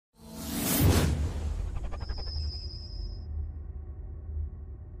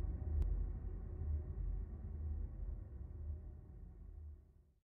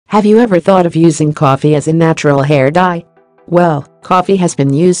Have you ever thought of using coffee as a natural hair dye? Well, coffee has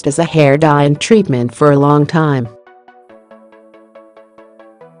been used as a hair dye and treatment for a long time.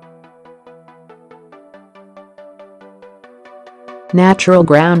 Natural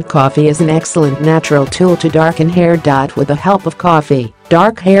ground coffee is an excellent natural tool to darken hair. With the help of coffee,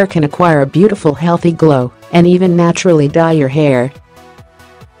 dark hair can acquire a beautiful healthy glow and even naturally dye your hair.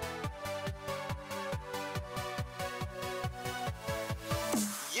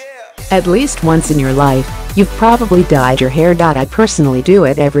 At least once in your life, you've probably dyed your hair. I personally do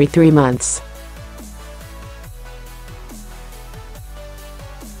it every 3 months.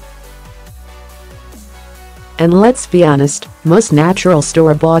 And let's be honest, most natural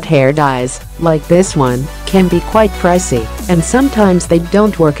store-bought hair dyes, like this one, can be quite pricey, and sometimes they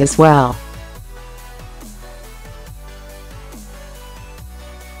don't work as well.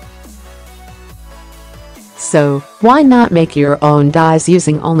 So, why not make your own dyes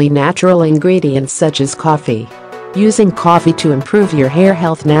using only natural ingredients such as coffee? Using coffee to improve your hair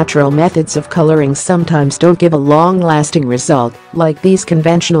health. Natural methods of coloring sometimes don't give a long-lasting result, like these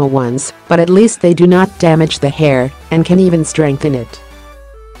conventional ones, but at least they do not damage the hair and can even strengthen it.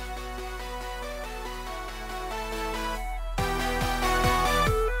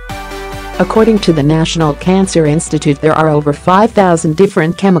 According to the National Cancer Institute, there are over 5,000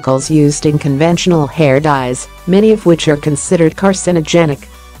 different chemicals used in conventional hair dyes, many of which are considered carcinogenic.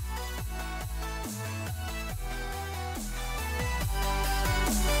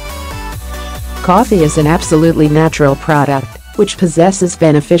 Coffee is an absolutely natural product, which possesses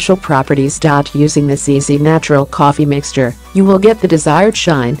beneficial properties. Using this easy natural coffee mixture, you will get the desired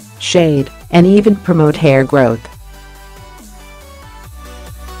shine, shade, and even promote hair growth.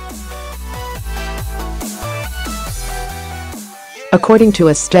 According to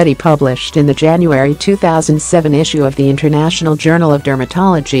a study published in the January 2007 issue of the International Journal of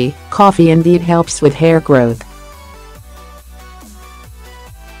Dermatology, coffee indeed helps with hair growth.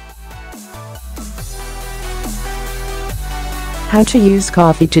 How to use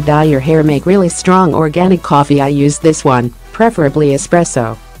coffee to dye your hair. Make really strong organic coffee. I use this one, preferably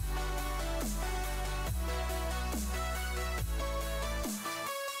espresso.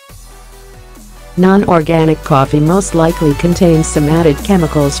 Non-organic coffee most likely contains some added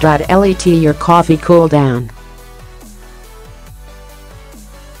chemicals. Let your coffee cool down.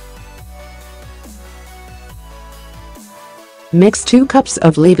 Mix 2 cups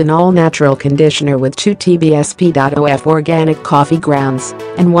of leave-in all-natural conditioner with 2 tbsp. Of organic coffee grounds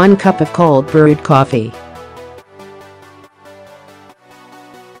and 1 cup of cold brewed coffee.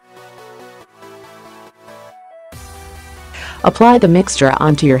 Apply the mixture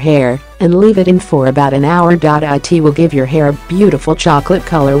onto your hair and leave it in for about an hour. It will give your hair a beautiful chocolate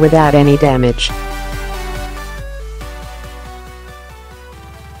color without any damage.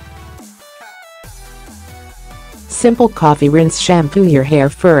 Simple coffee rinse shampoo your hair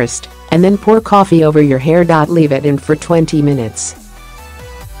first, and then pour coffee over your hair. Leave it in for 20 minutes.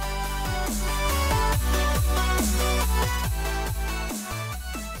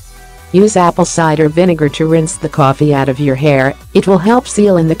 Use apple cider vinegar to rinse the coffee out of your hair. It will help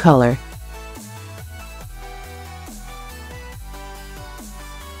seal in the color.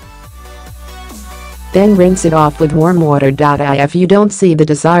 Then rinse it off with warm water. If you don't see the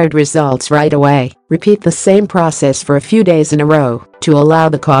desired results right away, repeat the same process for a few days in a row to allow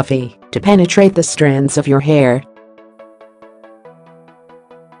the coffee to penetrate the strands of your hair.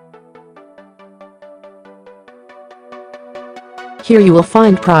 Here you will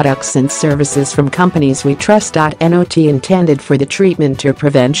find products and services from companies we trust. Not intended for the treatment or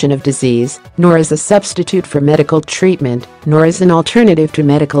prevention of disease, nor as a substitute for medical treatment, nor as an alternative to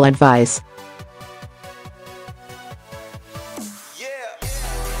medical advice.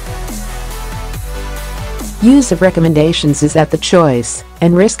 Use of recommendations is at the choice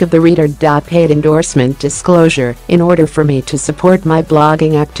and risk of the reader. Paid endorsement disclosure. In order for me to support my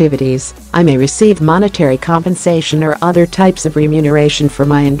blogging activities, I may receive monetary compensation or other types of remuneration for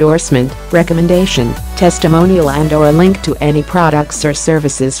my endorsement, recommendation, testimonial, and/or a link to any products or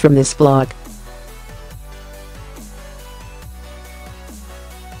services from this blog.